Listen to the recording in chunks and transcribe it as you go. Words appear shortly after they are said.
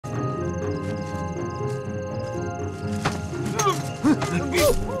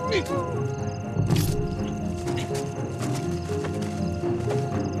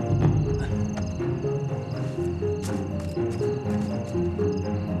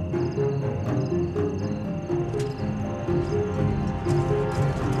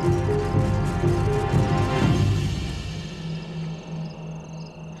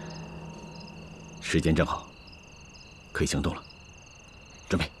时间正好，可以行动了。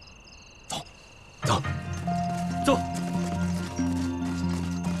准备，走，走，走。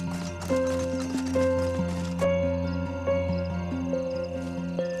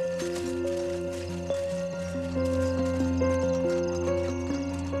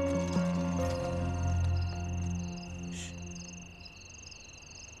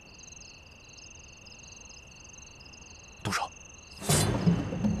动手。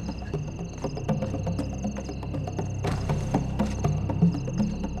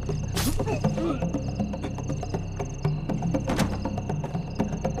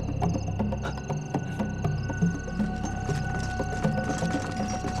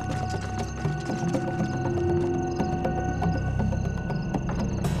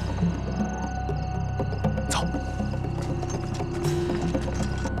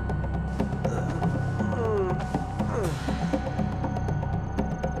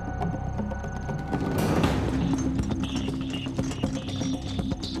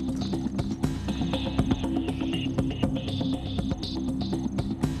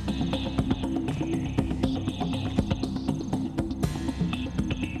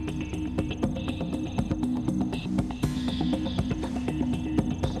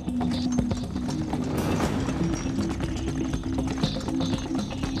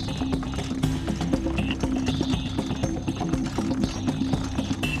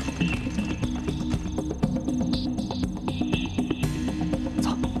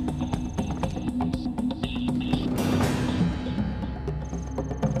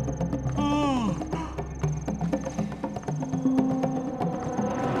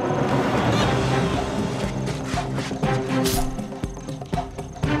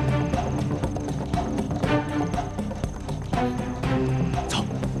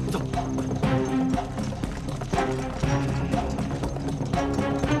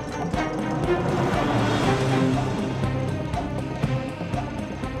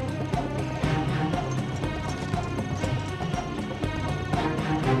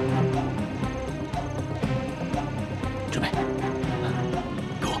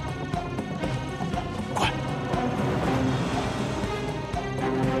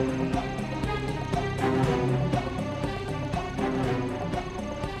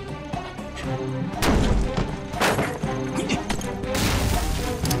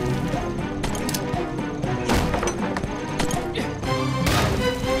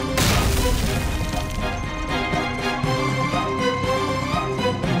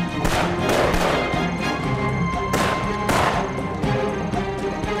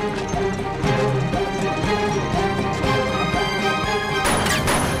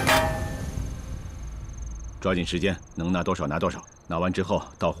 抓紧时间，能拿多少拿多少。拿完之后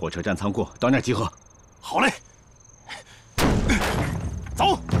到火车站仓库，到那儿集合。好嘞，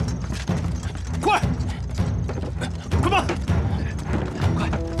走，快，快吧，快！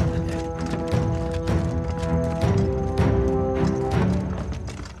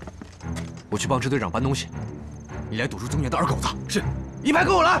我去帮支队长搬东西，你来堵住中原的二狗子。是，一排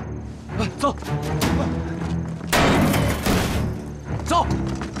跟我来，走，走。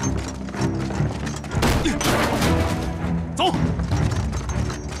 走！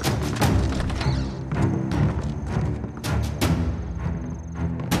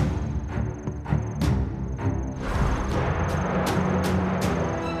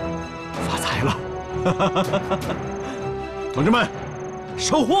发财了！同志们，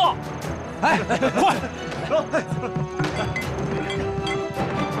收获！哎，快，走！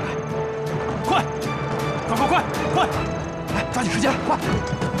快，快！哎，抓紧时间，快！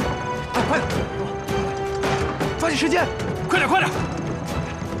哎，快点！抓紧时间！ 快点，快点！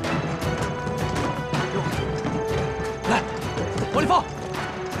来，往里放！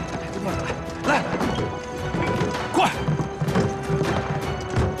来，快！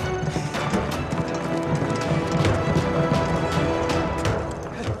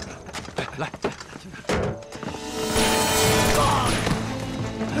来，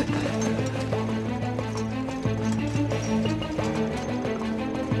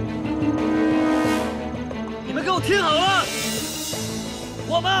你们给我听好了！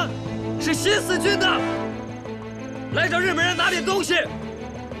 我们是新四军的，来找日本人拿点东西，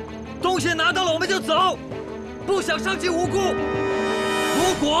东西拿到了我们就走，不想伤及无辜。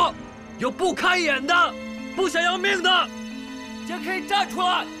如果有不开眼的、不想要命的，就可以站出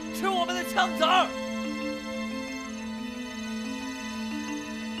来吃我们的枪子儿。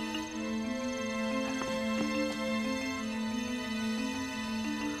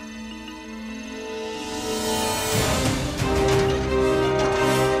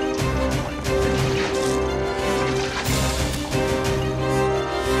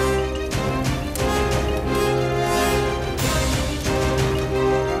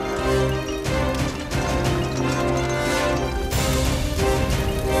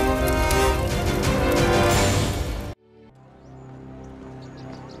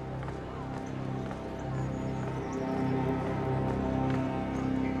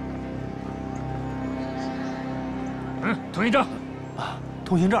通行证啊，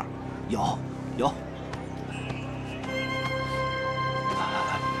通行证有。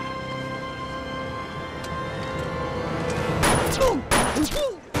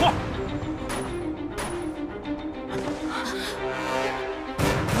过！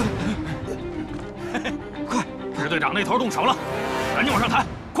快！支队长那头动手了，赶紧往上抬！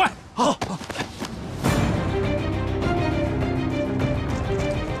快！好。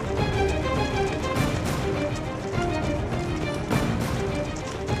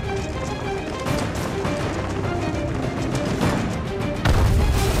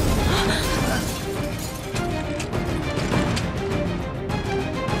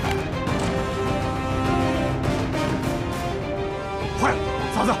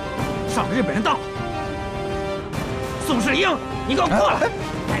日本人到了，宋世英，你给我过来！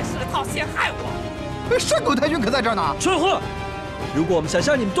带石头陷害我！山口太君可在这儿呢。蠢货！如果我们想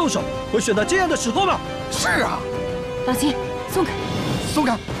向你们动手，会选到这样的时候吗？是啊。老秦，松开！松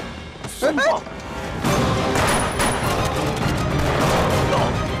开！松开！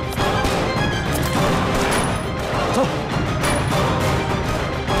走。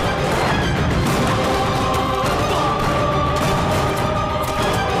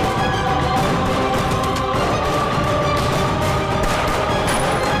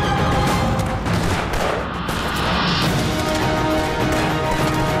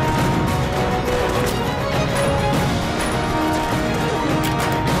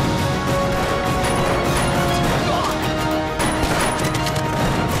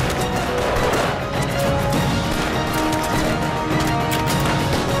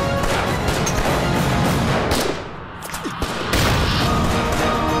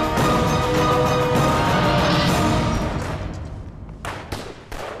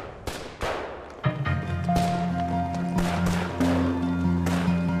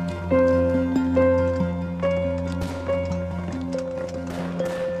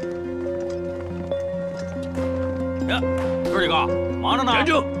哥几个，忙着呢。站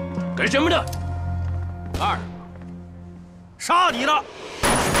住！干什么的？二，杀你的！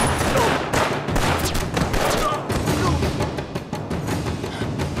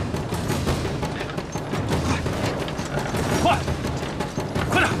快，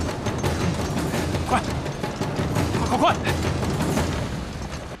快点！快！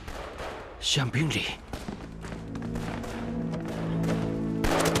香槟里。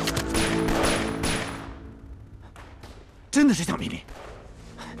真的是向冰里。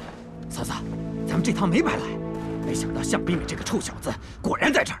嫂子，咱们这趟没白来。没想到向冰里这个臭小子果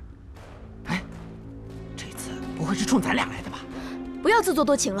然在这儿。哎，这次不会是冲咱俩来的吧？不要自作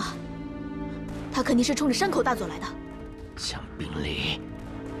多情了，他肯定是冲着山口大佐来的。向冰里，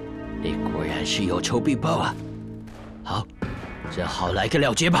你果然是有仇必报啊！好，正好来个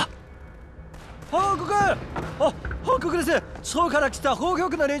了结吧。報告！報告です。地方から来た砲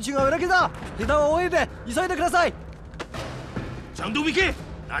局の連中が裏切った。下手を追えて急いでください。战斗 PK，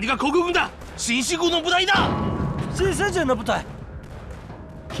 何が国軍だ？新四軍の部隊だ。新四軍の部隊。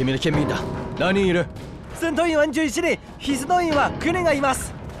君の県民だ。何人いる？戦闘員は11人、必須動員は9人がいま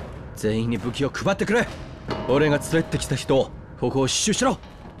す。全員に武器を配ってくれ。俺が連れてきた人をここを死守しろ。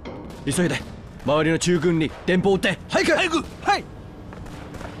急いで周りの中軍に電報を打って早く。早く。嗨！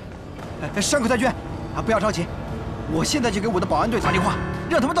山口太君，啊，不要着急，我现在就给我的保安队打电话，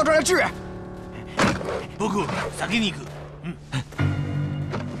让他们到这儿来支援。僕、先に行く。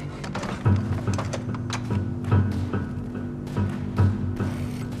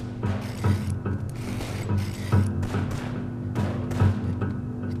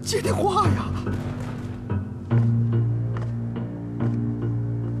接电话呀！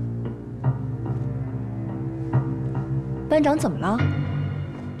班长怎么了？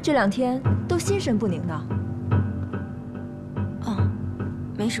这2天都心神不宁的。哦，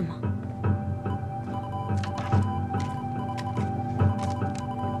没什么。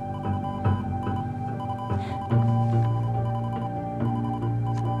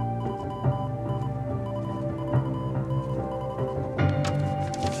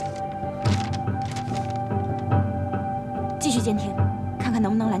续监听，看看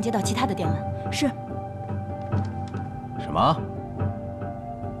能不能拦截到其他的电文。是。什么？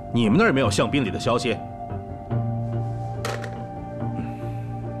你们那儿也没有项斌里的消息？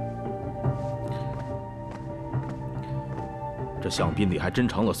这项斌里还真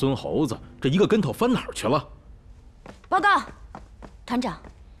成了孙猴子，这一个跟头翻哪儿去了？报告，团长，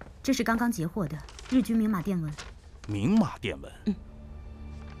这是刚刚截获的日军明码电文。明码电文。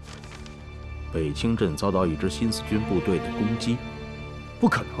北清镇遭到一支新四军部队的攻击。不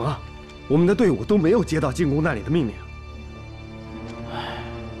可能啊！我们的队伍都没有接到进攻那里的命令。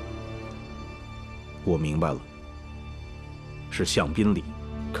我明白了，是项斌里，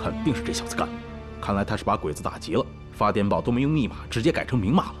肯定是这小子干的。看来他是把鬼子打急了，发电报都没用密码，直接改成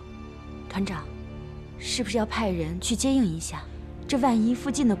明码了。团长，是不是要派人去接应一下？这万一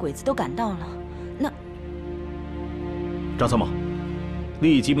附近的鬼子都赶到了，那……张参谋，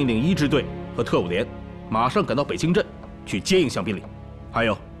立即命令1支队和特务连马上赶到北清镇去接应项斌里，还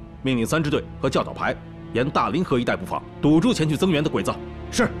有命令3支队和教导排沿大林河一带布防，堵住前去增援的鬼子。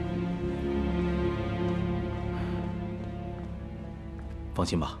是。放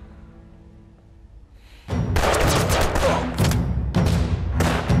心吧。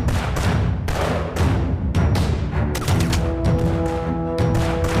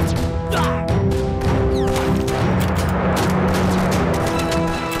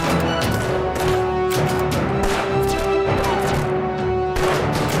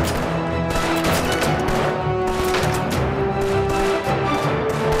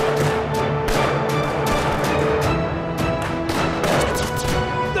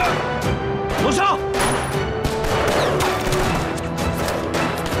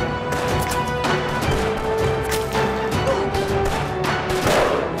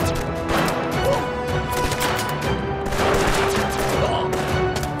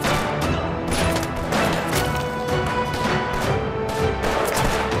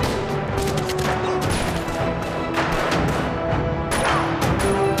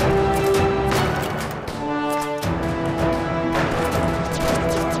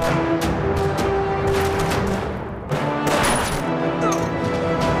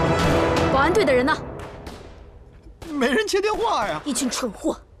队的人呢？没人接电话呀！一群蠢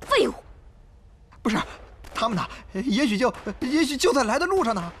货，废物！不是，他们呢？也许就在来的路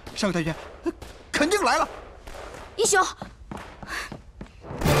上呢。上尉大员，肯定来了。一雄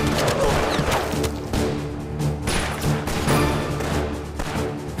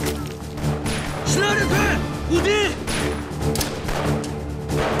，12人队，虎敌！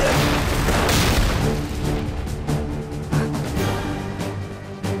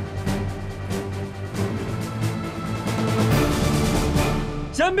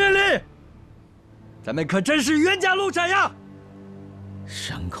项斌里，咱们可真是冤家路窄呀！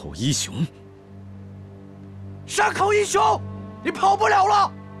山口一雄，山口一雄，你跑不了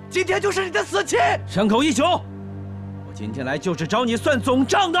了，今天就是你的死期！山口一雄，我今天来就是找你算总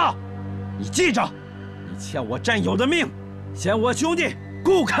账的，你记着，你欠我战友的命，欠我兄弟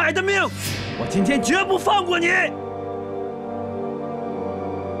顾凯的命，我今天绝不放过你！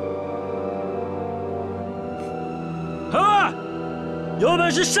啊！有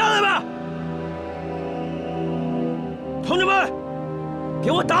本事上来吧，同志们，给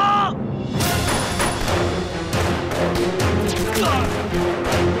我打！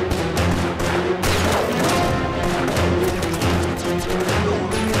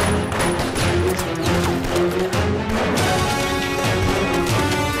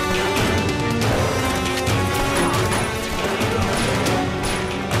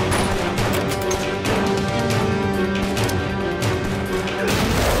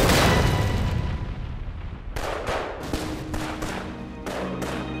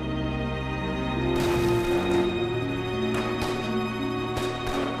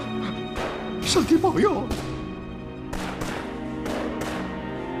上帝保佑！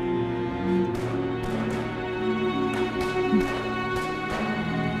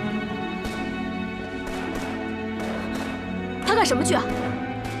他干什么去啊？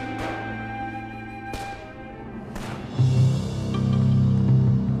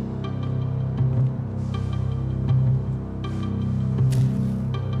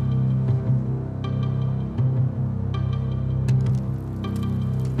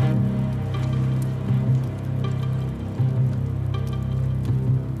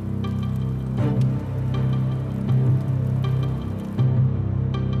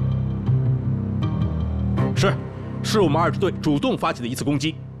是我们2支队主动发起的一次攻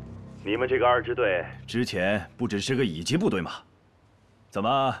击。你们这个2支队之前不只是个乙级部队吗？怎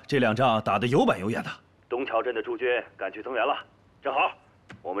么这2仗打得有板有眼的？东桥镇的驻军赶去增援了，正好，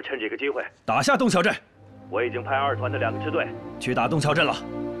我们趁这个机会打下东桥镇。我已经派2团的2个支队去打东桥镇了。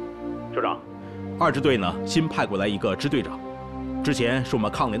首长，2支队呢新派过来一个支队长，之前是我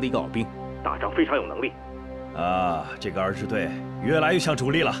们抗联的一个老兵，打仗非常有能力。啊，这个2支队越来越像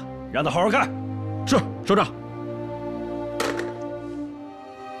主力了，让他好好干。是，首长。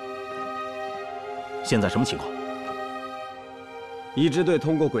现在什么情况？1支队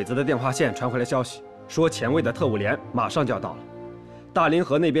通过鬼子的电话线传回来消息，说前卫的特务连马上就要到了。大林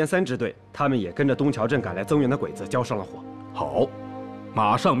河那边3支队，他们也跟着东桥镇赶来增援的鬼子交上了火。好，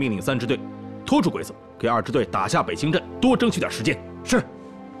马上命令3支队拖住鬼子，给2支队打下北清镇，多争取点时间。是。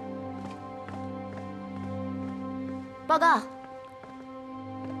报告。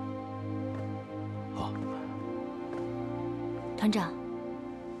好。团长，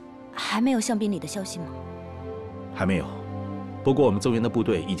还没有项兵里的消息吗？还没有，不过我们增援的部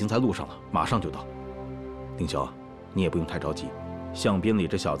队已经在路上了，马上就到。凌霄啊，你也不用太着急。项边里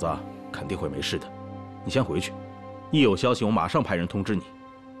这小子肯定会没事的，你先回去，一有消息我马上派人通知你。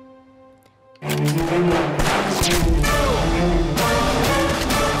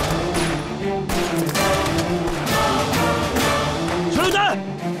手榴弹，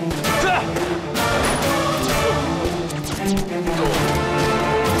是。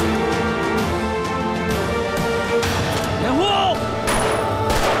掩护！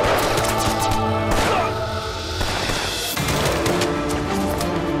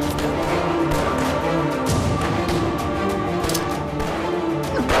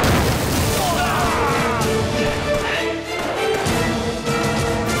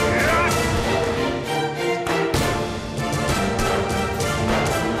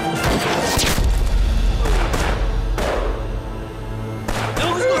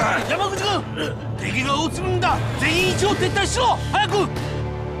敵が撃つんだ。全員一応撤退しろ。早く。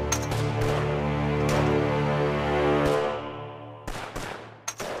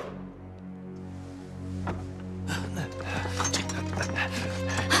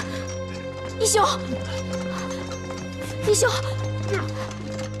一休，一休，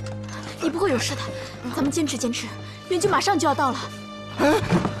你不会有事的，咱们坚持坚持，援军马上就要到了。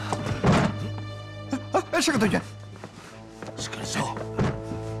山口团员，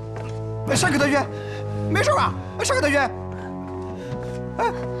山口团员，没事吧？山口团员，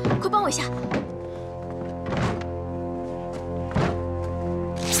快帮我一下。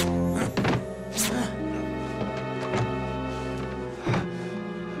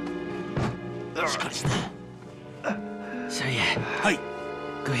小野，嗨，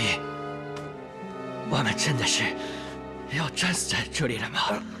各位，我们真的是要战死在这里了吗？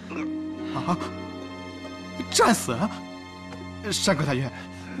啊，战死？山口团员，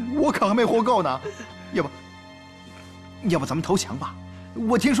我可还没活够呢，要不咱们投降吧？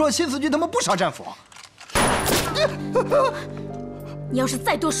我听说新四军他们不少战俘。你要是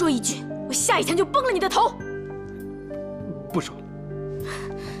再多说一句，我下一枪就崩了你的头。不说了。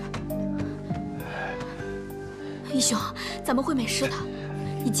一雄，咱们会没事的，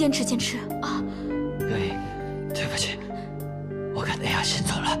你坚持坚持啊！对，对不起，我跟那样先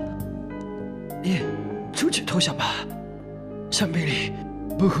走了。你出去投降吧，项兵里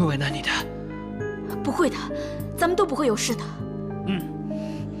不会为难你的。不会的，咱们都不会有事的。嗯。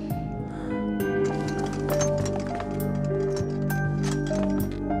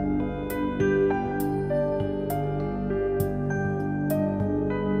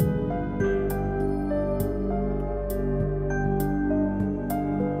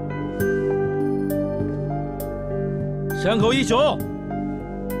山口一雄，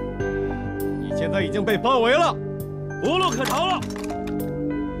你现在已经被包围了，无路可逃了。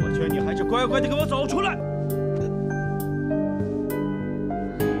我劝你还是乖乖的给我走出来。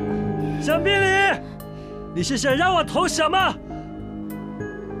项兵里，你是想让我投降吗？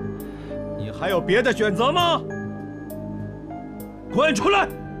你还有别的选择吗？滚出来！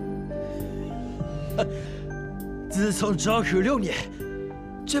自从昭和6年，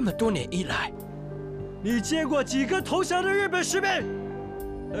这么多年以来，你见过几个投降的日本士兵？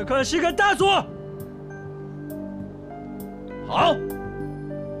何况是个大佐。好，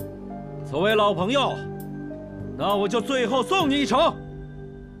作为老朋友，那我就最后送你一程。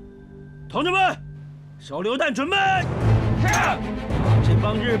同志们，手榴弹准备！是。把这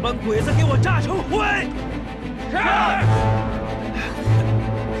帮日本鬼子给我炸成灰！是。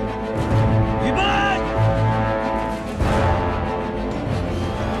预备！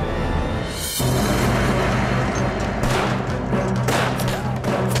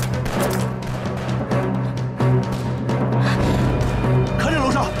看这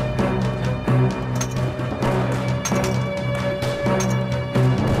楼上。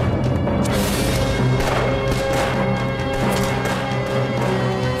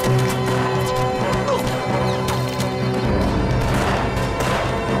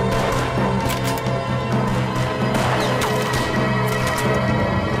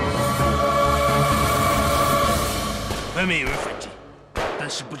外面有人反击，但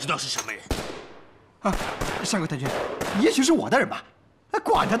是不知道是什么人。啊，山鬼太君，也许是我的人吧？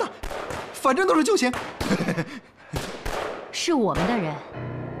管他呢，反正都是救星。是我们的人。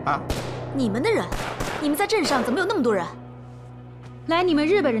啊？你们的人？你们在镇上怎么有那么多人？来你们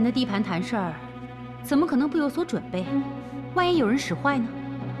日本人的地盘谈事儿，怎么可能不有所准备？万一有人使坏呢？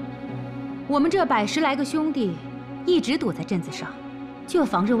我们这110来个兄弟，一直躲在镇子上，就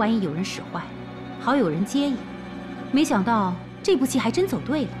防着万一有人使坏，好有人接应。没想到这步棋还真走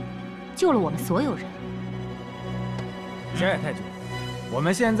对了，救了我们所有人。是太君，我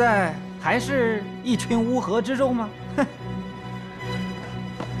们现在还是一群乌合之众吗？哼！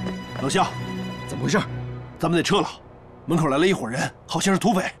老乡，怎么回事？咱们得撤了。门口来了一伙人，好像是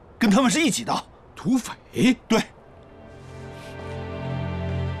土匪，跟他们是一起的。土匪？对。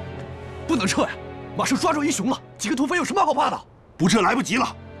不能撤呀！马上抓住英雄了，几个土匪有什么好怕的？不撤来不及了，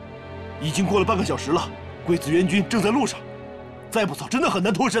已经过了半个小时了，鬼子援军正在路上，再不走真的很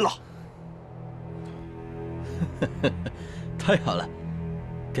难脱身了。太好了，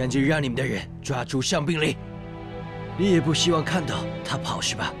赶紧让你们的人抓住向兵离。你也不希望看到他跑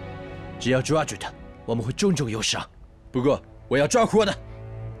是吧？只要抓住他，我们会重重有赏。不过我要抓活的。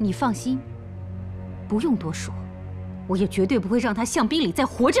你放心，不用多说，我也绝对不会让他向兵里再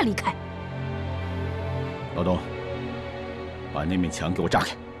活着离开。老东，把那面墙给我炸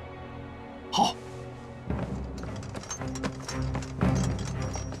开。好。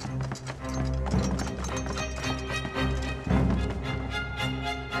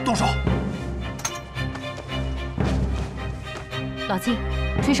动手！老季，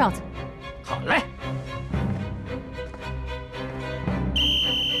吹哨子。好嘞。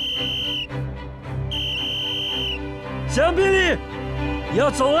向兵离，你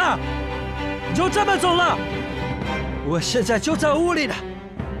要走了，你就这么走了？我现在就在屋里呢，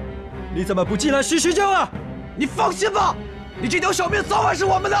你怎么不进来叙叙旧啊？你放心吧，你这条小命早晚是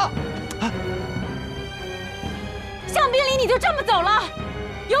我们的。向兵离，你就这么走了？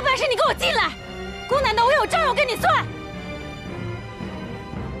有本事你给我进来！孤男的，我有账要跟你算。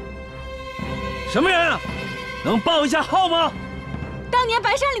什么人啊？能报一下号吗？当年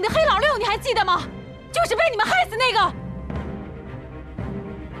白山岭的黑老六，你还记得吗？就是被你们害死那个。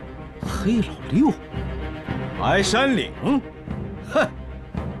黑老六，白山岭，哼，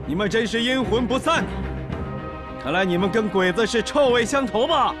你们真是阴魂不散呐！看来你们跟鬼子是臭味相投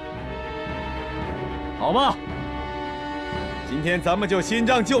吧？好吧，今天咱们就新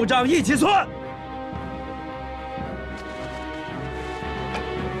账旧账一起算。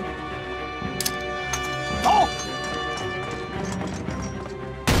走。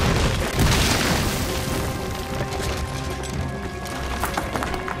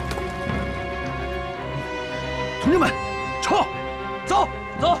同志们，撤！走，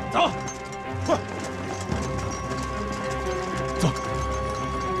走，走，快！走。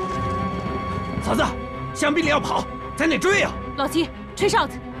嫂子，向兵离要跑，咱得追呀！老七，吹哨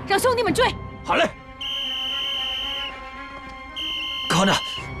子，让兄弟们追。好嘞。靠呢！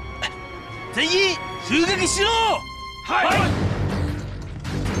全員襲撃しろ！はい。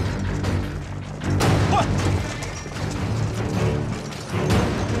快！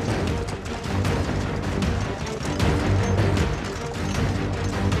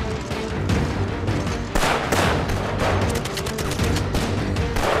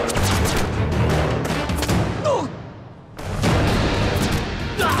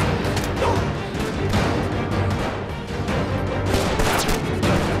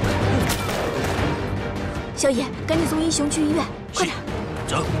小野，赶紧送英雄去医院，快点！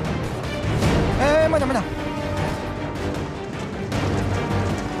走。哎，慢点，慢点。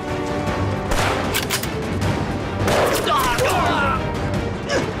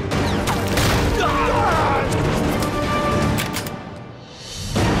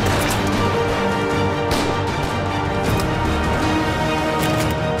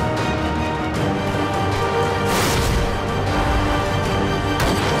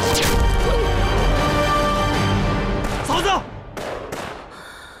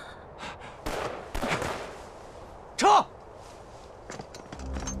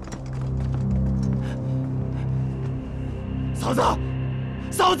嫂子，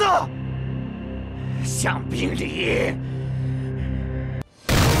嫂子，向兵离。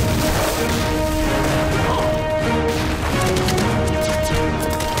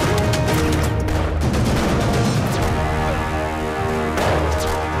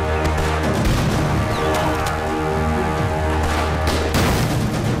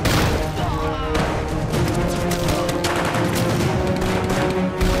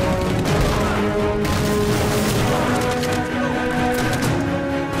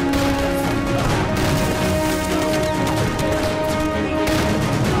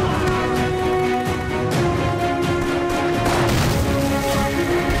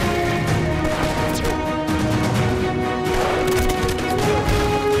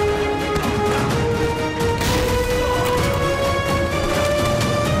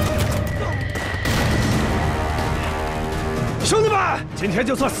今天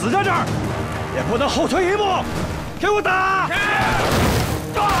就算死在这儿，也不能后退一步！给我打！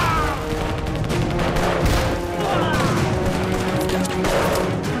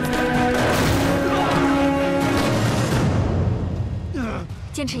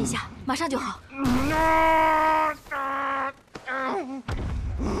坚持一下，马上就好。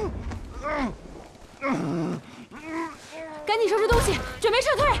赶紧收拾东西，准备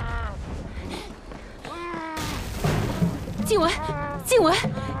撤退。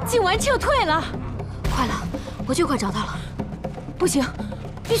静雯撤退了。快了，我就快找到了。不行，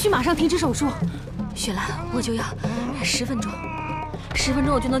必须马上停止手术。雪兰，我就要10分钟，10分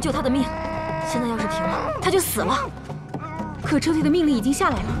钟我就能救他的命。现在要是停了，他就死了。可撤退的命令已经下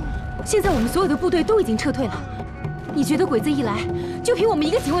来了，现在我们所有的部队都已经撤退了。你觉得鬼子一来，就凭我们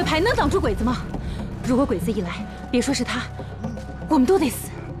一个警卫排能挡住鬼子吗？如果鬼子一来，别说是他，我们都得死。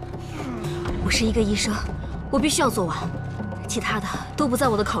我是一个医生，我必须要做完，其他的都不在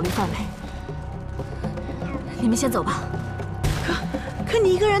我的考虑范围。你们先走吧。可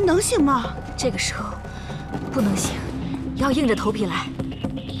你一个人能行吗？这个时候不能行，要硬着头皮来。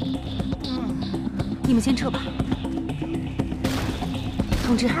你们先撤吧。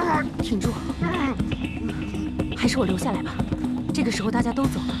同志，挺住，还是我留下来吧。这个时候大家都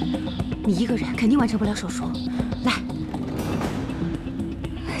走了，你一个人肯定完成不了手术。来，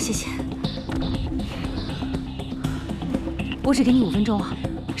谢谢。我只给你5分钟啊，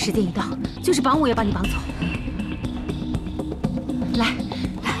时间一到，就是绑我也把你绑走。来，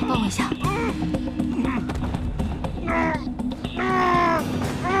帮我一下。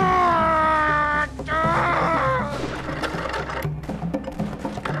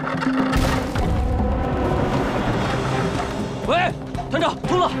喂，团长，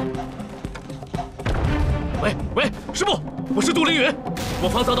通了。喂，师部，我是杜凌云，我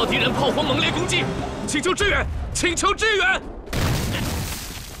方遭到敌人炮火猛烈攻击，请求支援，请求支援。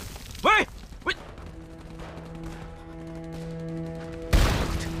喂，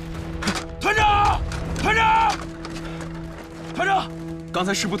团长，刚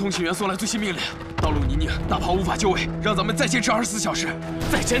才师部通信员送来最新命令，道路泥泞，大炮无法就位，让咱们再坚持24小时。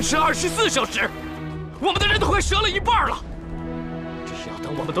再坚持24小时，我们的人都快折了一半了。这是要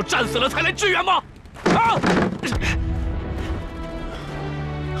等我们都战死了才来支援吗？啊！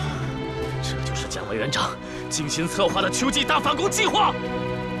这就是蒋委员长精心策划的秋季大反攻计划。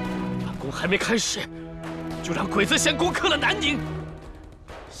反攻还没开始，就让鬼子先攻克了南宁。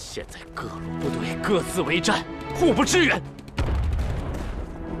现在各路部队各自为战，互不支援。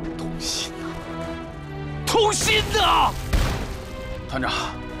痛心啊！团长，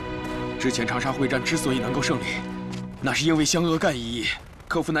之前长沙会战之所以能够胜利，那是因为湘鄂赣一役，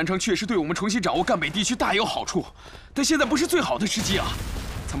克服南昌确实对我们重新掌握赣北地区大有好处。但现在不是最好的时机啊！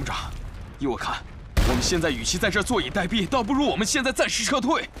参谋长，依我看，我们现在与其在这坐以待毙，倒不如我们现在暂时撤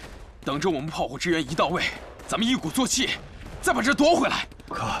退，等着我们炮火支援一到位，咱们一鼓作气，再把这夺回来。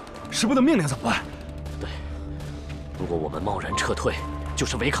可师部的命令怎么办？对，如果我们贸然撤退，就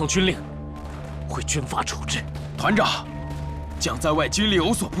是违抗军令。会军法处置。团长，将在外，军令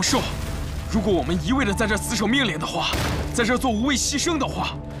有所不受。如果我们一味的在这死守命令的话，在这做无谓牺牲的话，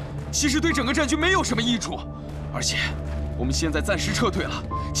其实对整个战局没有什么益处。而且，我们现在暂时撤退了，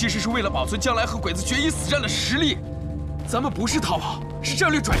其实是为了保存将来和鬼子决一死战的实力。咱们不是逃跑，是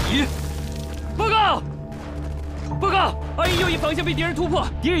战略转移。报告，2翼右翼防线被敌人突破，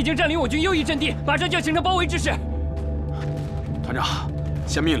敌人已经占领我军右翼阵地，马上就要形成包围之势。团长，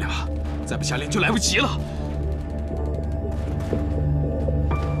下命令吧。再不下令就来不及了。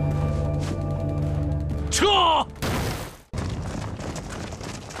撤！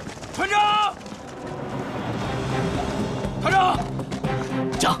团长，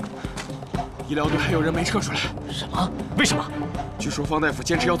讲，医疗队还有人没撤出来。什么？为什么？据说方大夫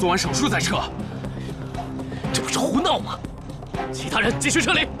坚持要做完手术再撤。这不是胡闹吗？其他人继续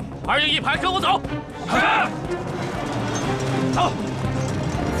撤离，2翼一排跟我走。走。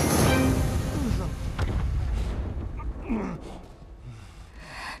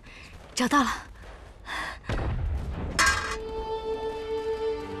找到了。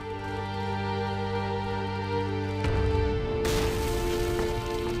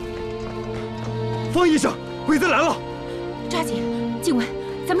方医生，鬼子来了！抓紧，静雯，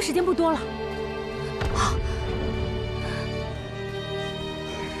咱们时间不多了。好。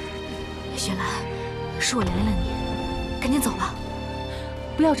雪兰，是我连累了你，赶紧走吧。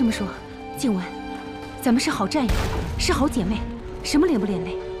不要这么说，静雯，咱们是好战友，是好姐妹，什么连不连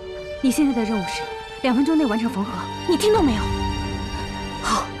累？你现在的任务是2分钟内完成缝合，你听到没有？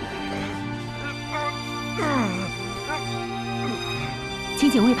好。请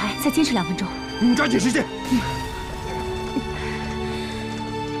警卫排再坚持2分钟。抓紧时间。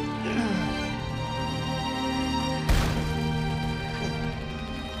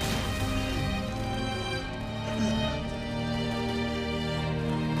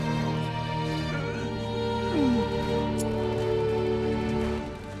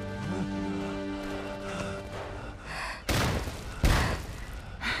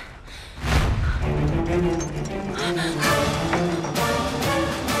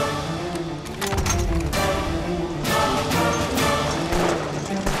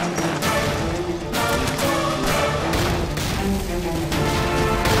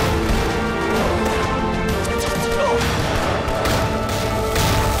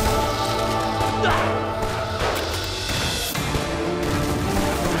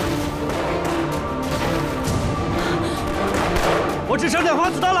我只剩2发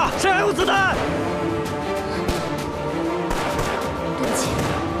子弹了，谁还有子弹？对不起，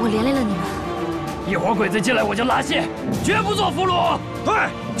我连累了你们。一会儿鬼子进来我就拉线，绝不做俘虏。对，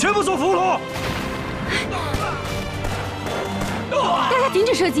绝不做俘虏。大家停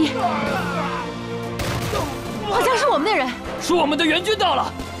止射击！好像是我们的人。是我们的援军到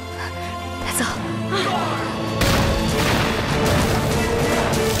了。走。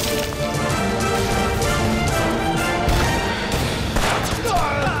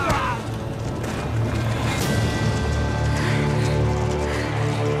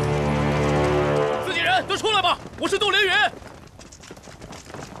自己人都出来吧！我是杜连云。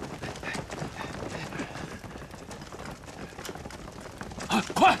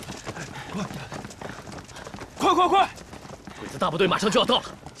快！鬼子大部队马上就要到了，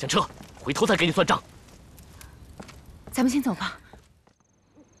先撤，回头再给你算账。咱们先走吧。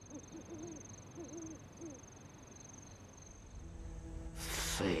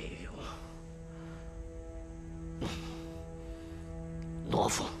废物，懦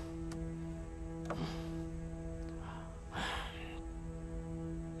夫。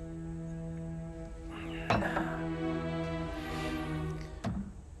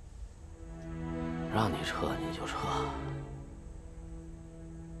让你撤你就撤，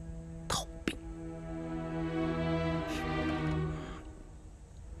逃兵。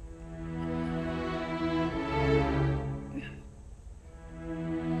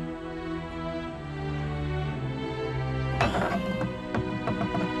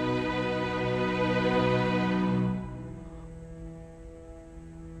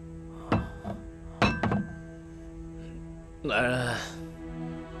来人！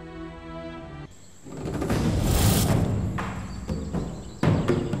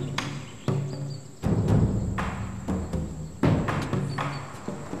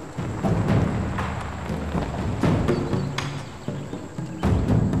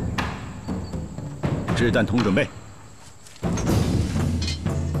掷弹筒准备。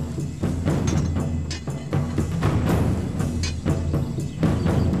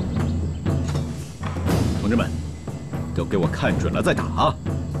同志们，都给我看准了再打啊！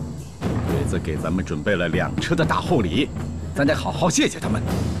鬼子给咱们准备了2车的大厚礼，咱得好好谢谢他们，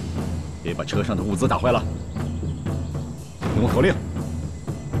别把车上的物资打坏了。听我口令。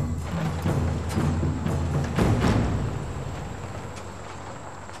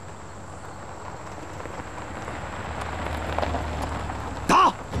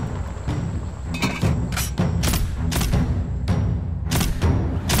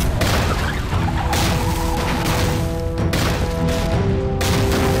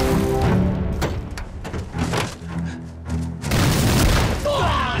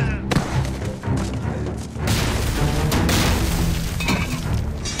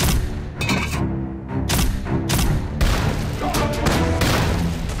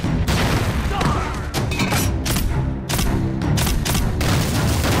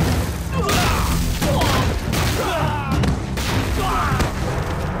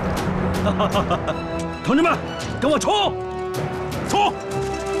 同志们，跟我冲！冲！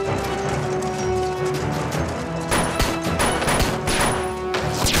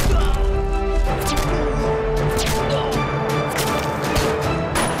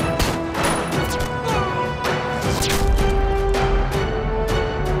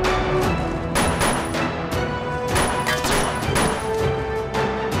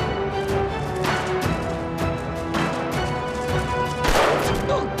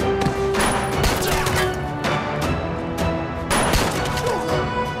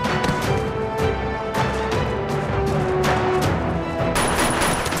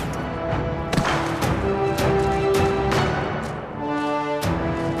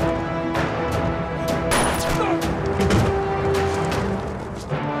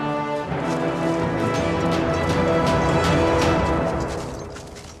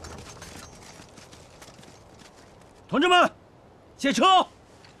同志们，卸车！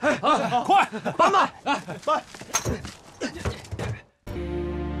哎，快，慢！慢！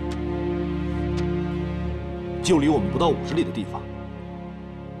就离我们不到50里的地方，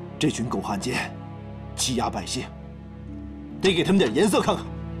这群狗汉奸欺压百姓，得给他们点颜色看看。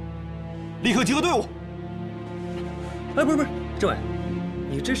立刻集合队伍！哎，不是，政委，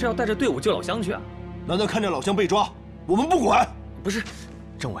你这是要带着队伍救老乡去啊？难道看着老乡被抓，我们不管？不是，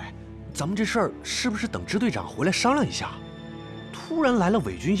政委，咱们这事儿是不是等支队长回来商量一下？突然来了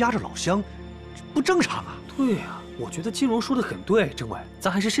伪军压着老乡，不正常啊！对呀，我觉得金荣说的很对，政委，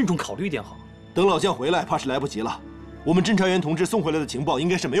咱还是慎重考虑一点好。等老乡回来，怕是来不及了。我们侦查员同志送回来的情报应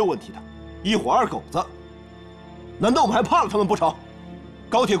该是没有问题的。一伙二狗子，难道我们还怕了他们不成？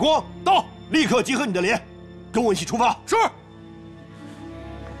高铁光到，立刻集合你的连，跟我一起出发。是。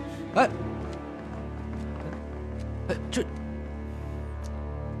哎，这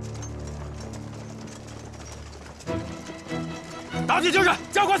打起精神，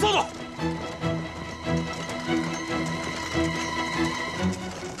加快速度！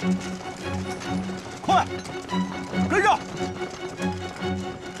快，跟上！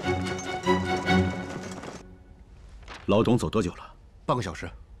老董走多久了？半个小时。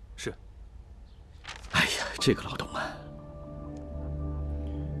是。哎呀，这个老董啊！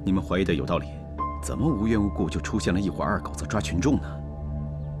你们怀疑的有道理，怎么无缘无故就出现了一伙二狗子抓群众呢？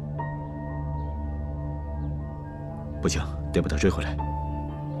不行，得把他追回来。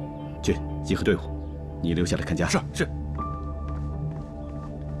去集合队伍，你留下来看家。是。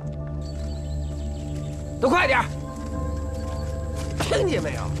都快点！听见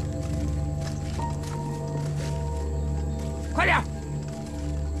没有？快点！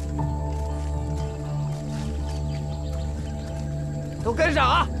都跟上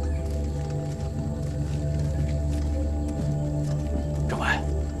啊！政委，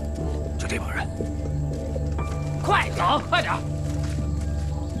就这帮人。快点，快点！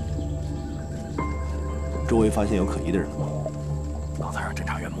周围发现有可疑的人了吗？刚才让侦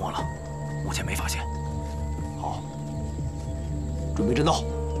查员摸了，目前没发现。好，准备战斗，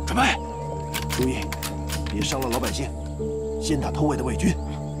准备。注意，别伤了老百姓，先打偷伪的伪军。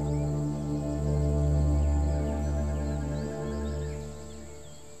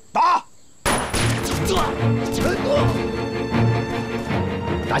打！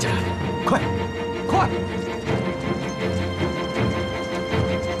打起来，快，快！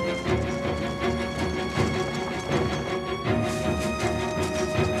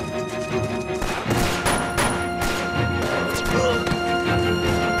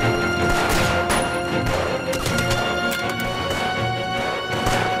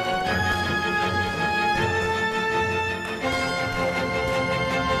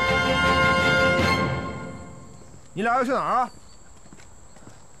你俩要去哪儿啊？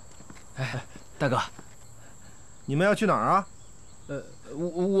哎，大哥，你们要去哪儿啊？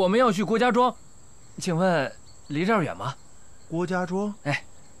我们要去郭家庄，请问离这儿远吗？郭家庄？哎，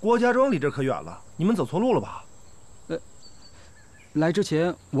郭家庄离这可远了，你们走错路了吧？来之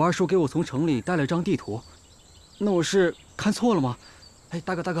前我二叔给我从城里带了张地图，那我是看错了吗？哎，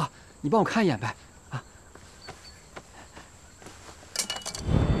大哥，你帮我看一眼呗。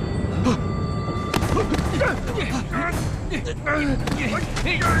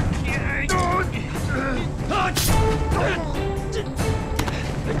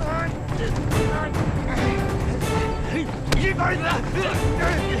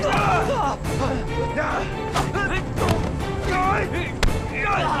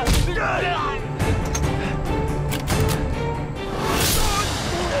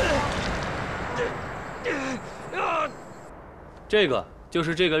这个就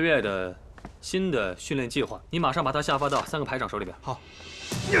是这个月的新的训练计划，你马上把它下发到3个排长手里边。好。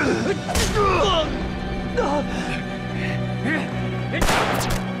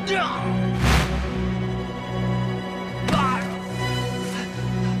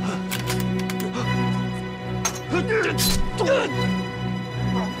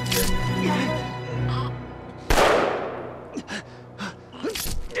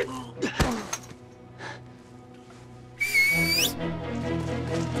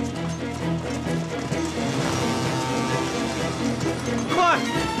快！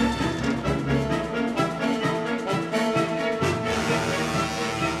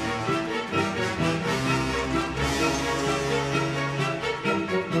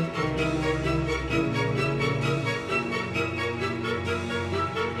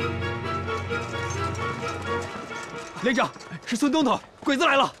连长，是孙东头，鬼子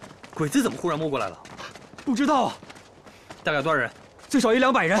来了！鬼子怎么忽然摸过来了？不知道啊。大概多少人？最少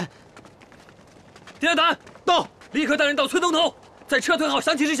100-200人。电线胆到，立刻带人到村东头，在撤退号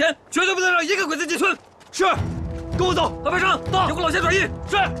响起之前，绝对不能让一个鬼子进村。是，跟我走。2排长到，有个老乡转移。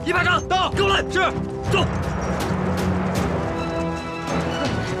是，1排长到，跟我来。是，走。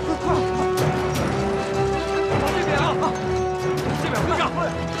快，往这边啊！这边跟上。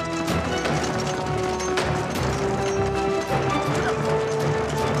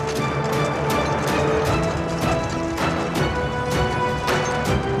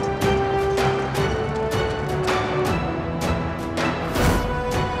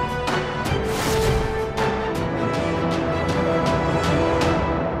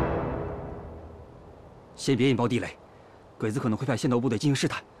先别引爆地雷，鬼子可能会派先头部队进行试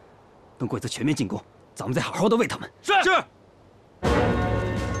探。等鬼子全面进攻，咱们再好好的喂他们。是。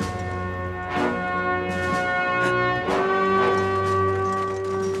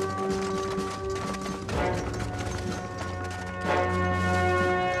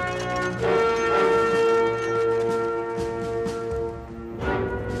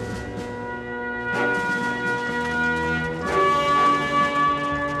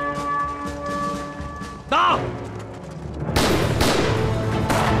打！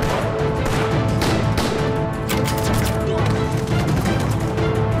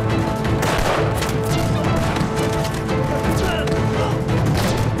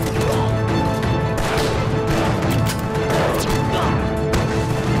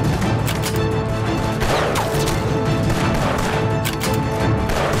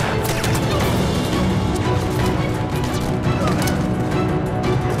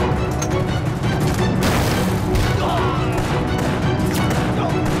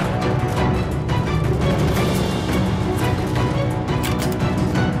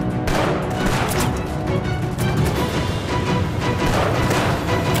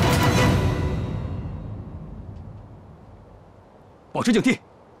保持警惕，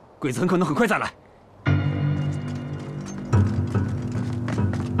鬼子很可能很快再来。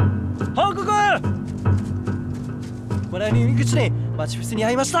報告。もらいに入り口に待ち伏せに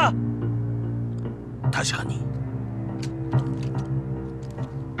遭いました。確かに。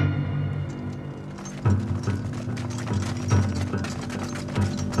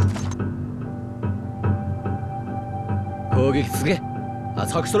攻撃続け。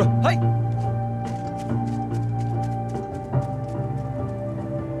圧迫しろ。はい。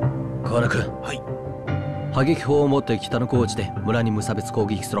河原君。はい。迫撃砲を持って北の高地で村に無差別攻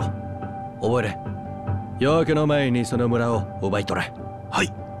撃しろ。覚えれ。夜明けの前にその村を奪い取れ。は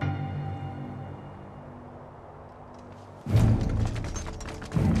い。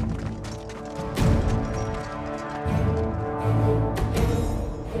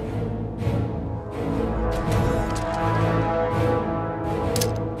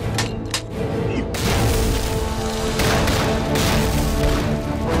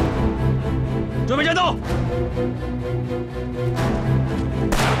准备战斗！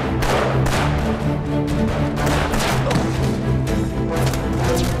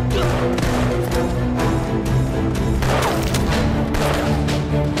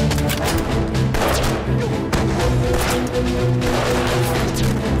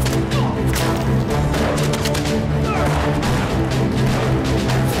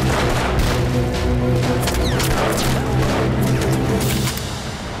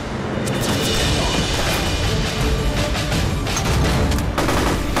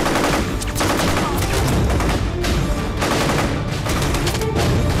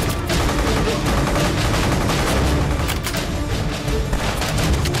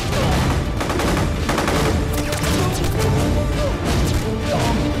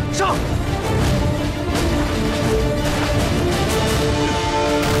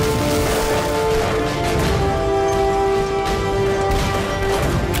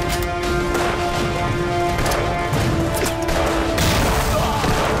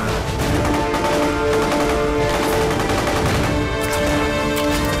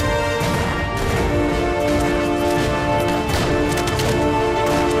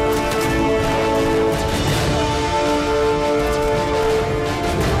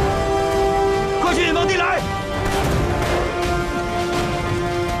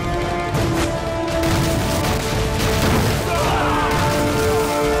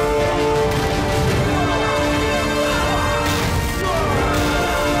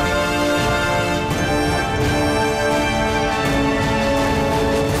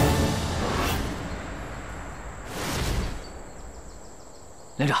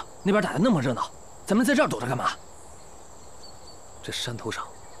连长，那边打得那么热闹，咱们在这儿躲着干嘛？这山头上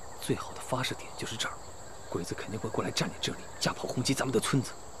最好的发射点就是这儿，鬼子肯定会过来占领这里，架炮轰击咱们的村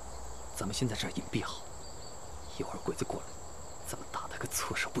子。咱们先在这儿隐蔽好，一会儿鬼子过来，咱们打他个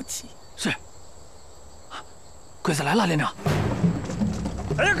措手不及。是。鬼子来了，连长。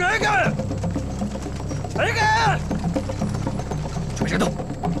准备战斗！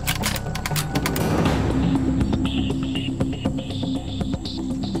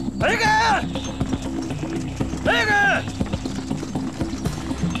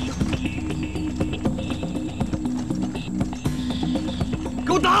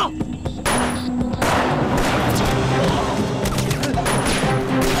给我打！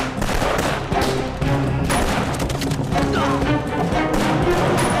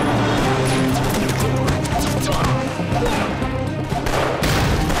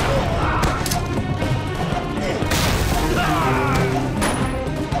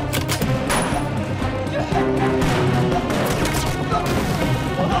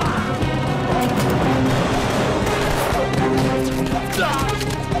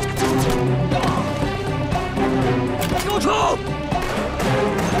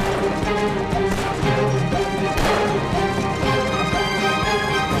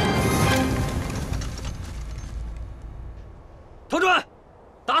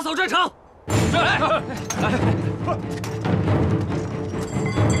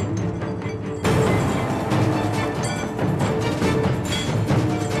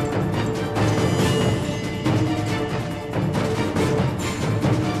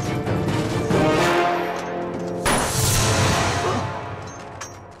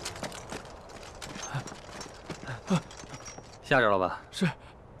吓着了吧？是，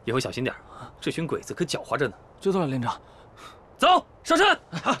以后小心点，这群鬼子可狡猾着呢。知道了，连长。走，上山！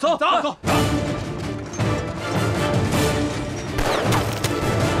走走走。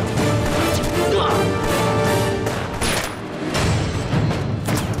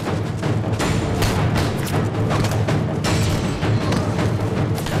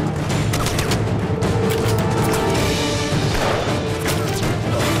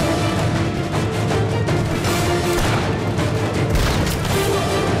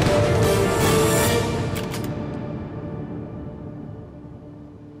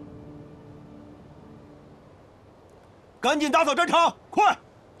 赶紧打扫战场，快！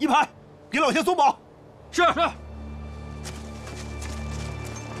一排，给老乡松绑。是是。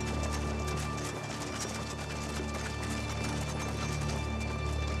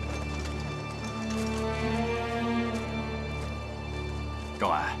政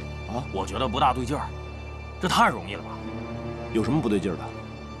委啊，我觉得不大对劲儿，这太容易了吧？有什么不对劲儿的？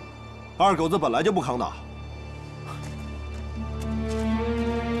二狗子本来就不抗打。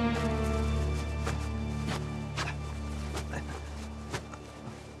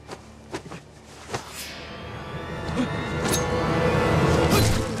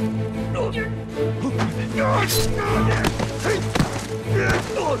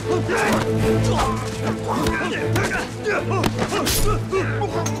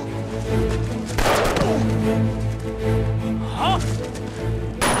 好，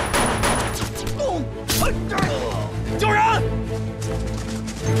救人！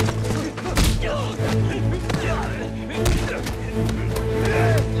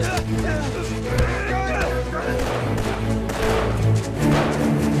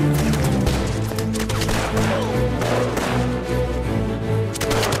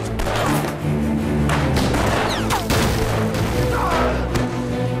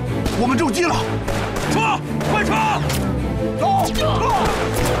我们中计了，撤！快撤！走！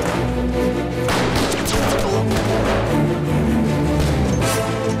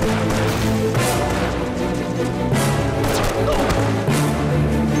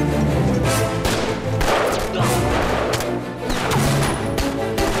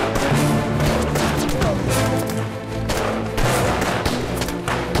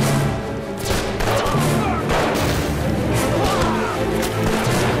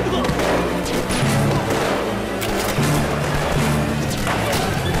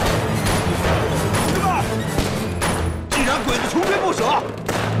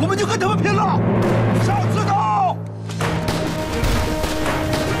我们就跟他们拼了！上刺刀！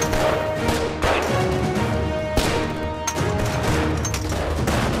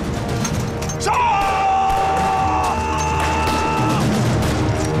上！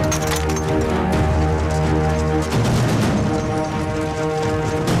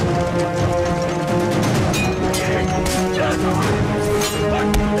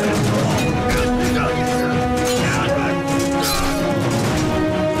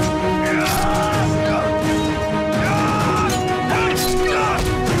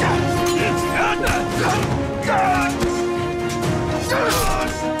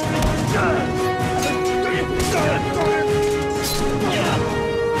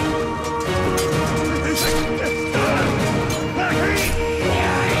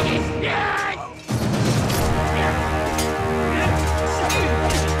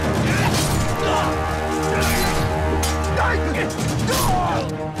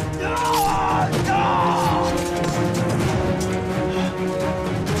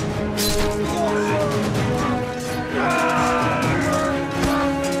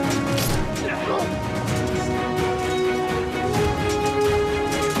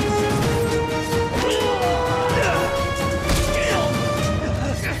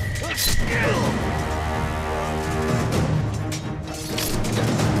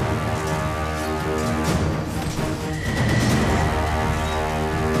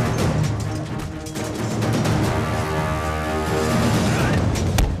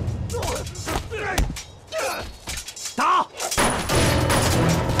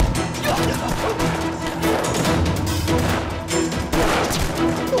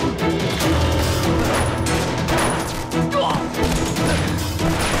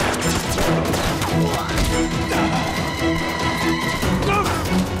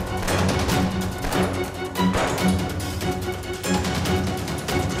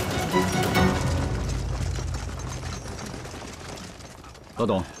老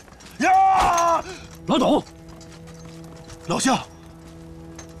董，呀！老董，老乡，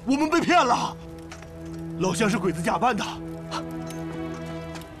我们被骗了，老乡是鬼子假扮的。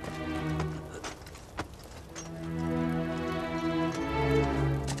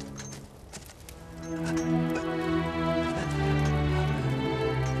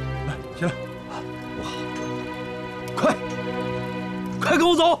起来！快，快跟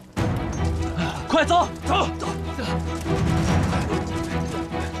我走！快走，走！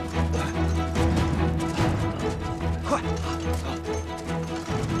快！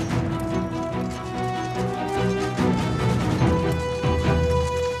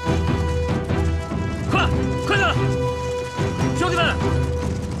快点！兄弟们，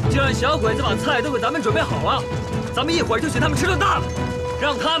既然小鬼子把菜都给咱们准备好了，咱们一会儿就请他们吃顿大的，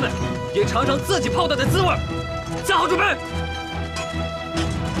让他们也尝尝自己炮弹的滋味。下好准备！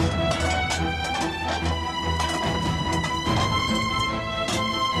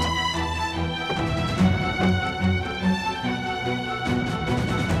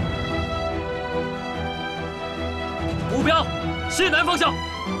目标西南方向，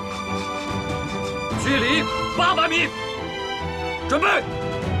距离800米，准备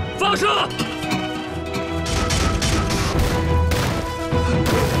放射！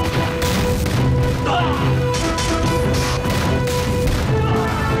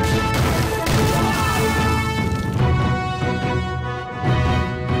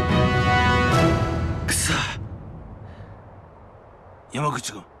山口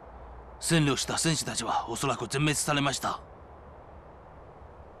君、占領した戦士たちはおそらく全滅されました。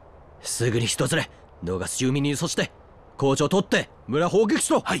すぐに一つれ逃がす住民にそして高地を取って村砲撃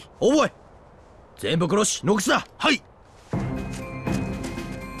と。はい。覚え。全部殺し逃すな。はい。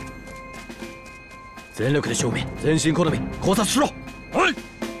全力で正面全身好み考察しろ。はい。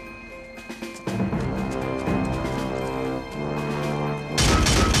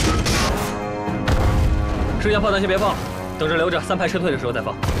剩下炮弹先别放了，等着留着3排撤退的时候再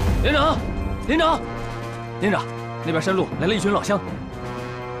放。连长，连长，连长，那边山路来了一群老乡，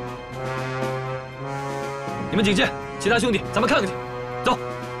你们警戒，其他兄弟咱们看看去。走。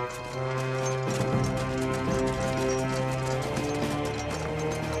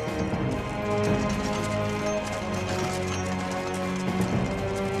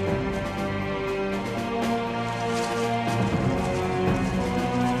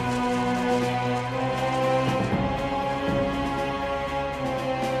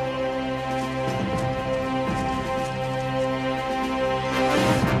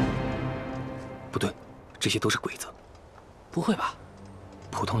这些都是鬼子，不会吧？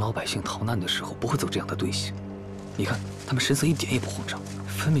普通老百姓逃难的时候不会走这样的队形。你看，他们神色一点也不慌张，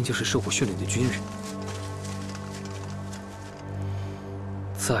分明就是受过训练的军人。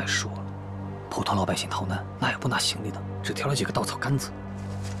再说了，普通老百姓逃难，那也不拿行李的，只挑了几个稻草杆子，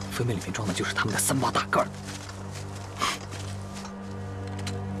分明里面装的就是他们的3把大盖。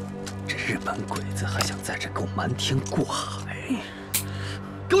这日本鬼子还想在这给我瞒天过海，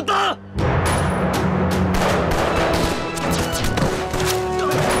给我打！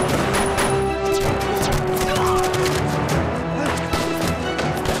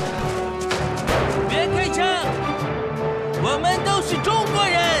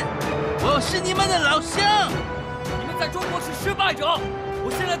是你们的老乡，你们在中国是失败者，我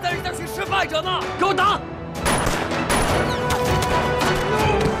现在在这教训失败者呢，给我打！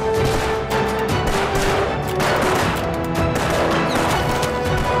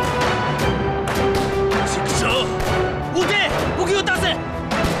畜生，武帝，武器を出せ！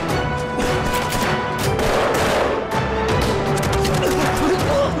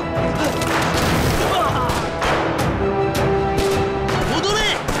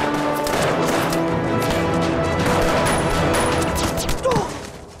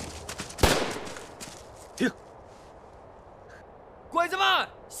鬼子们，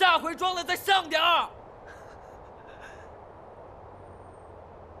下回装的再像点儿。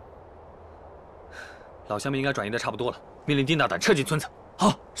老乡们应该转移的差不多了，命令丁大胆撤进村子。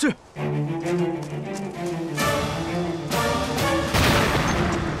好，是。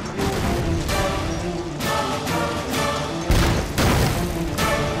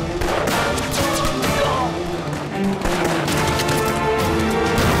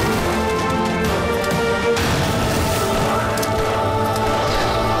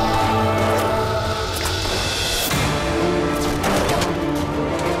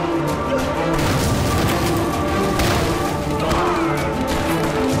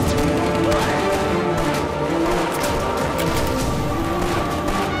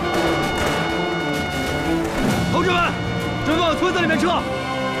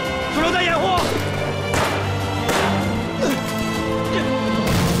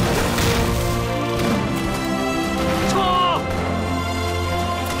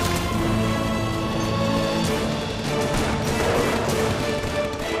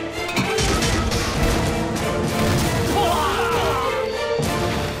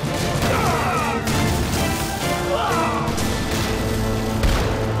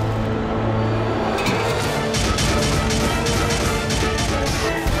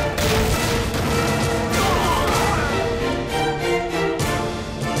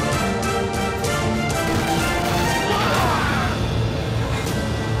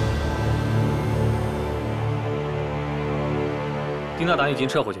丁大党已经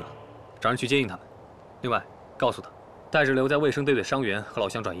撤回去了，找人去接应他们。另外，告诉他，带着留在卫生队的伤员和老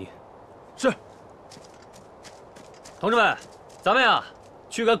乡转移。是。同志们，咱们呀，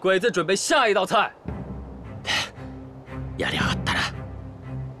去给鬼子准备下一道菜。やりやがったな。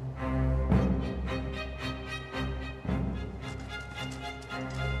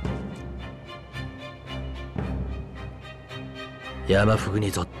山福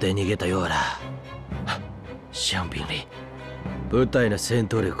にとって逃げたようだ。シャン兵力、部隊の戦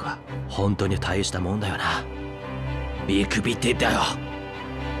闘力は本当に大したもんだよな。見くびっていたよ。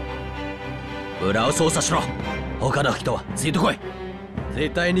裏を捜査しろ。他の人はついてこい。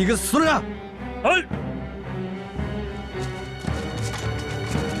絶対逃げするな。はい。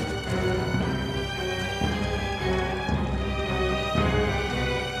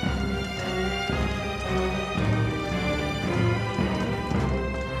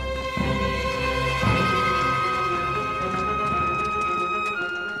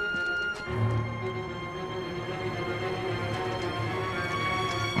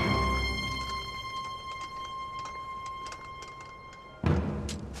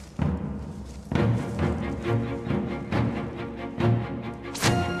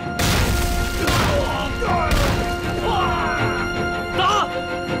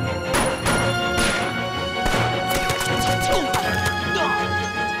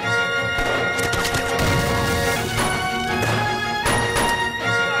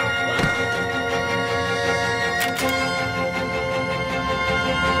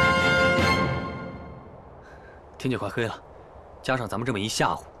天就快黑了，加上咱们这么一吓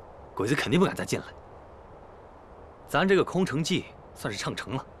唬，鬼子肯定不敢再进来。咱这个空城计算是唱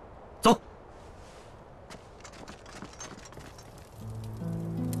成了。走。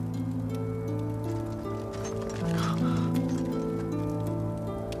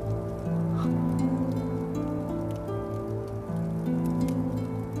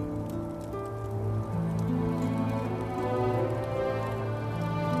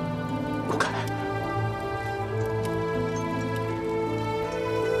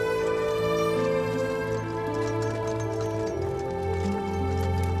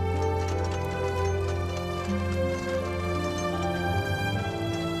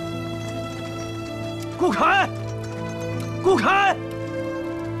顾凯，顾凯，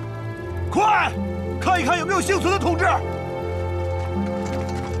快看一看有没有幸存的同志！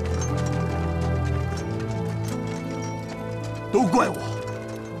都怪我，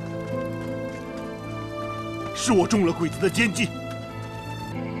是我中了鬼子的奸计。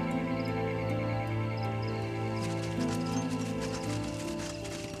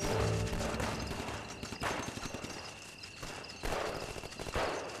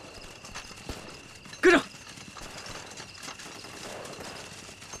跟上！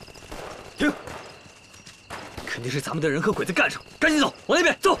停！肯定是咱们的人和鬼子干上，赶紧走，往那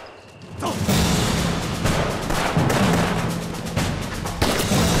边走。走。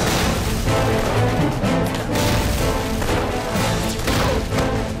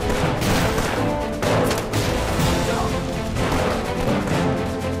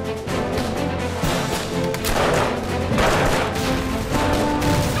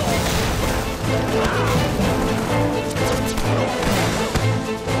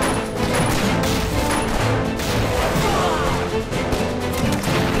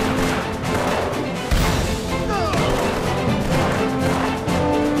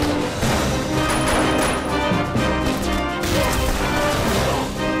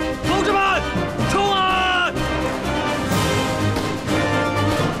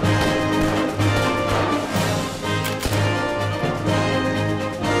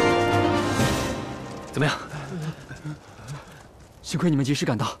怎么样？幸亏你们及时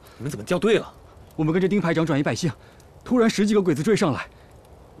赶到。你们怎么掉队了？我们跟着丁排长转移百姓，突然10几个鬼子追上来，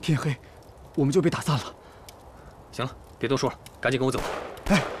天黑，我们就被打散了。行了，别多说了，赶紧跟我走。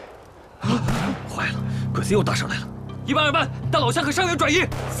哎，坏了，鬼子又打上来了！1班、2班，带老乡和伤员转移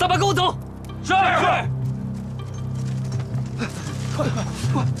，3班跟我走。是。快！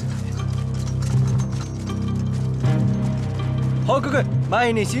報告、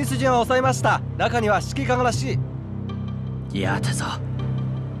前に進出陣を抑えました。中には指揮官らしい。やったぞ。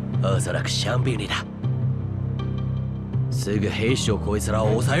おそらくシャンビリだ。すぐ兵士をこいつらを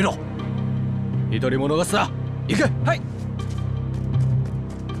抑えろ。一人も逃すな。行け。はい。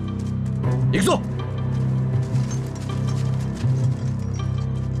行くぞ。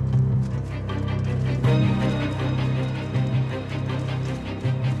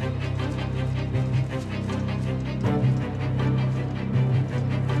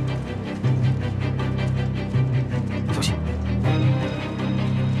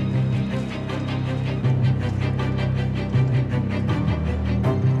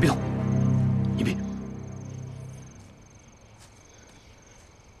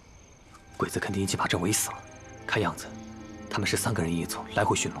鬼子肯定已经把这围死了。看样子，他们是3个人一组来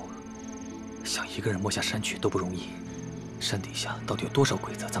回巡逻，想一个人摸下山去都不容易。山底下到底有多少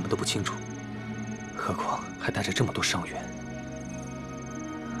鬼子，咱们都不清楚，何况还带着这么多伤员。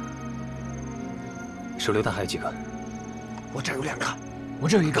手榴弹还有几个？我这儿有2个，我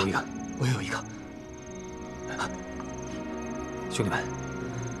这儿有一个，我有一个。兄弟们，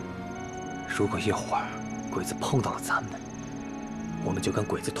如果一会儿鬼子碰到了咱们，我们就跟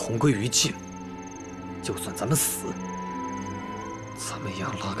鬼子同归于尽。就算咱们死，咱们也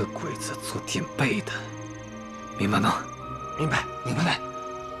要拉个鬼子做垫背的，明白吗？明白，明白。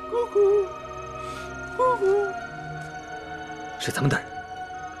咕咕，咕咕，是咱们的人。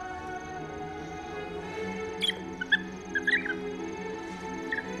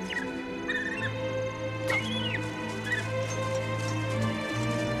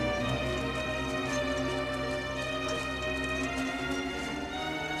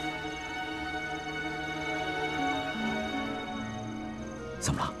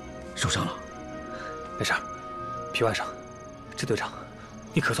怎么了？受伤了？没事，皮外伤。支队长，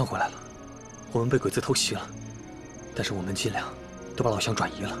你可算回来了。我们被鬼子偷袭了，但是我们尽量都把老乡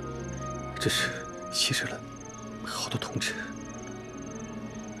转移了，只是牺牲了好多同志。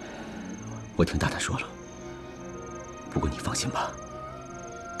我听大大说了，不过你放心吧，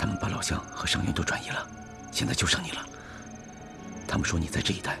他们把老乡和伤员都转移了，现在就剩你了。他们说你在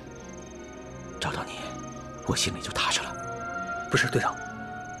这一带，找到你，我心里就踏实了。不是队长，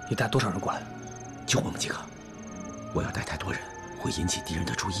你带多少人过来？就我们几个。我要带太多人会引起敌人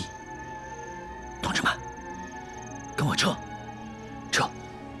的注意。同志们，跟我撤！撤！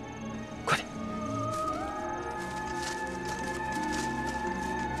快点！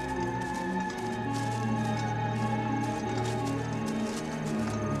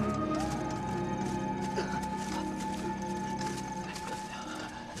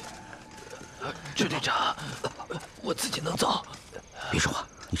支队长，我自己能走。别说话，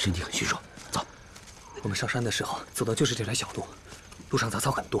你身体很虚弱。走。我们上山的时候走的就是这条小路，路上杂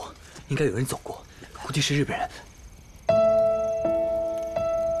草很多，应该有人走过，估计是日本人。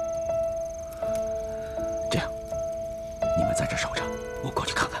这样，你们在这守着，我过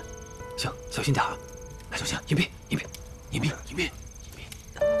去看看。行，小心点儿。小心，隐蔽，隐蔽，隐蔽，隐蔽。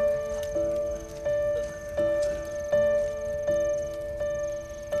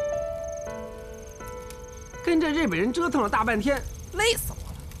跟这日本人折腾了大半天，累死我了。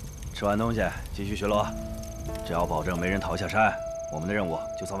吃完东西继续巡逻，只要保证没人逃下山，我们的任务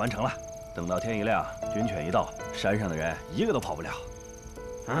就算完成了。等到天一亮，军犬一到，山上的人一个都跑不了。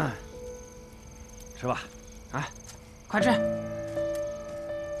吃吧。快吃。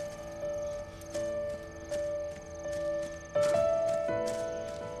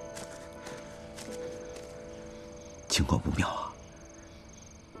情况不妙啊！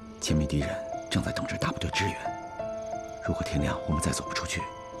前面敌人正在等着大部队支援，如果天亮我们再走不出去，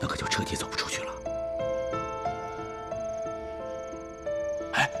那可就彻底走不出去了。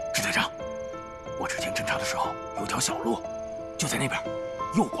哎，支队长，我之前侦察的时候有条小路，就在那边，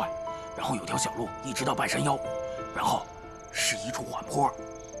右拐，然后有条小路一直到半山腰，然后是一处缓坡，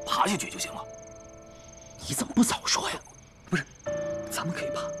爬下去就行了。你怎么不早说呀？不是，咱们可以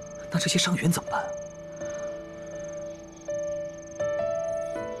爬，那这些伤员怎么办？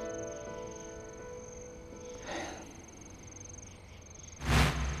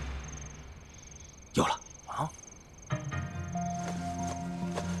有了啊！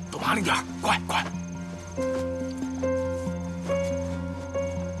都麻利点，快快！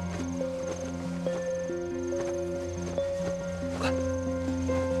快，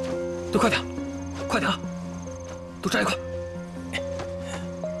都快点，快点，都站一块。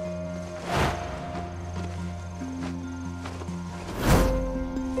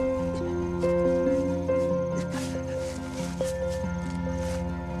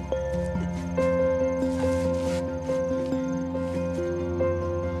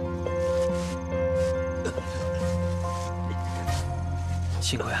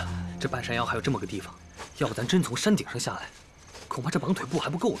幸亏啊，这半山腰还有这么个地方，要不咱真从山顶上下来，恐怕这绑腿布还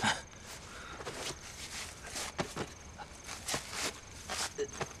不够呢。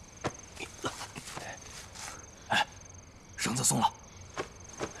哎，绳子松了。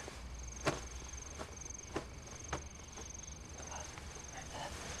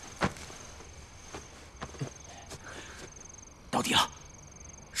到底了，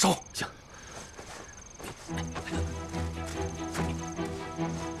收。行。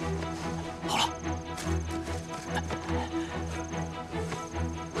好了。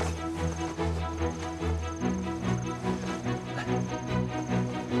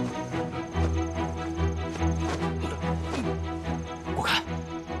我看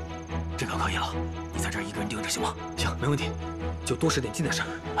这可以了，你在这儿一个人盯着行吗？行，没问题，就多使点劲的事儿。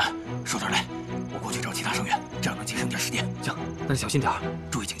哎，收点累，我过去找其他伤员，这样能节省点时间。行，那你小心点儿，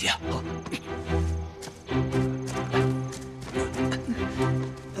注意警戒。好。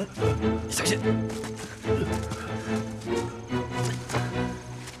小心。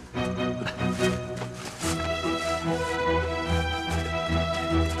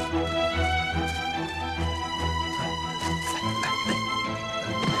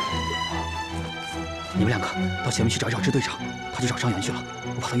你们两个到前面去找一找支队长，他去找伤员去了，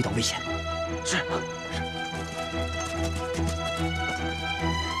我怕他遇到危险。是。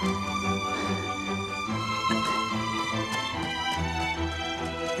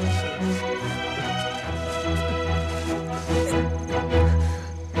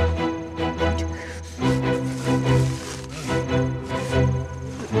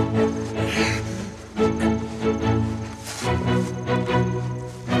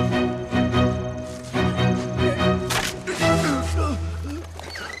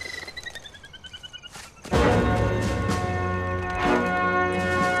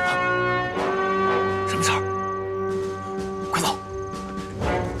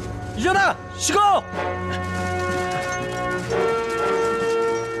集合！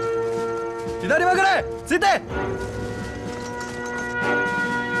左まくれ！ついて！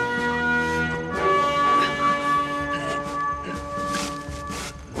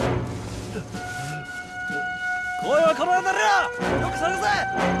声はこの辺りだ！よく探せ！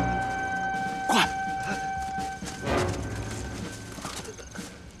快！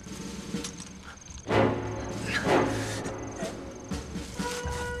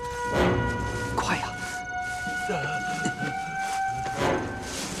快呀！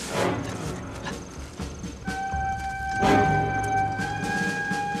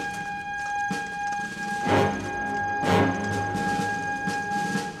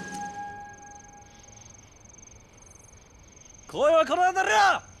声はこの辺り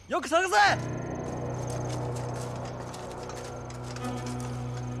だ！よく探せ！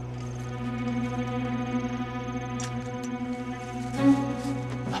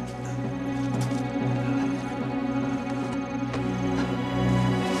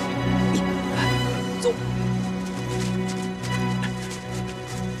走。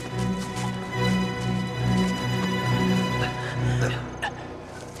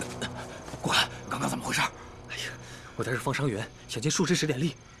顾海，刚刚怎么回事？哎呀，我在这放伤员，想借树枝使点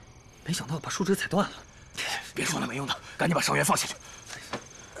力，没想到把树枝踩断了。别说了，没用的，赶紧把伤员放下去。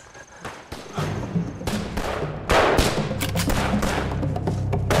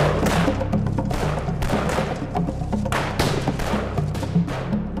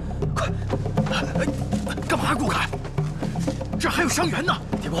干嘛，顾凯？这还有伤员呢！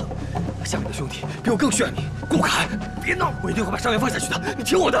铁波，下面的兄弟比我更需要你。顾凯，别闹！我一定会把伤员放下去的，你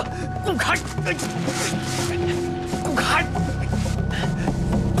听我的。顾凯，顾凯，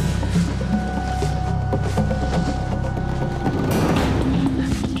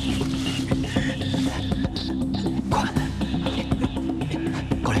快！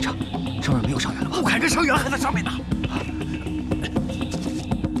高连长，上面没有伤员了吧？顾凯跟伤员还在上面呢。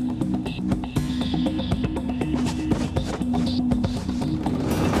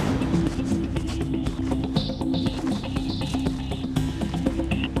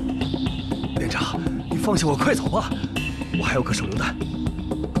放下我，快走吧！我还有颗手榴弹。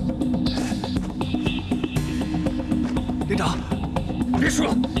连长，别说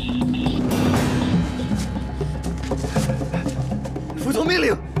了，服从命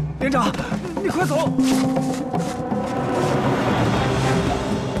令。连长，你快走！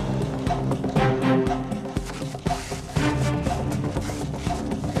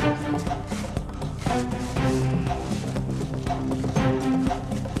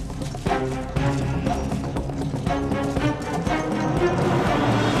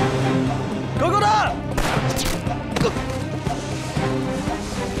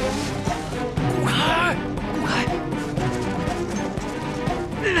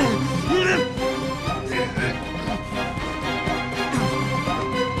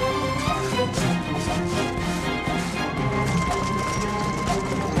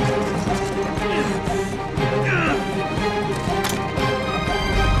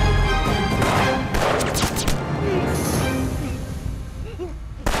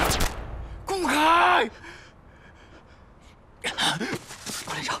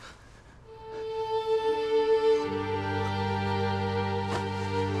高连长，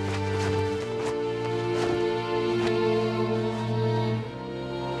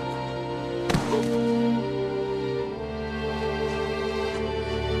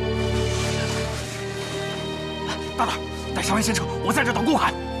大胆，带伤员先撤，我在这等顾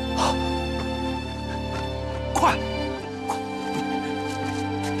海。好。快，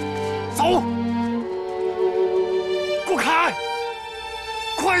走！顾凯，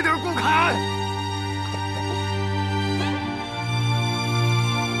快点，顾凯！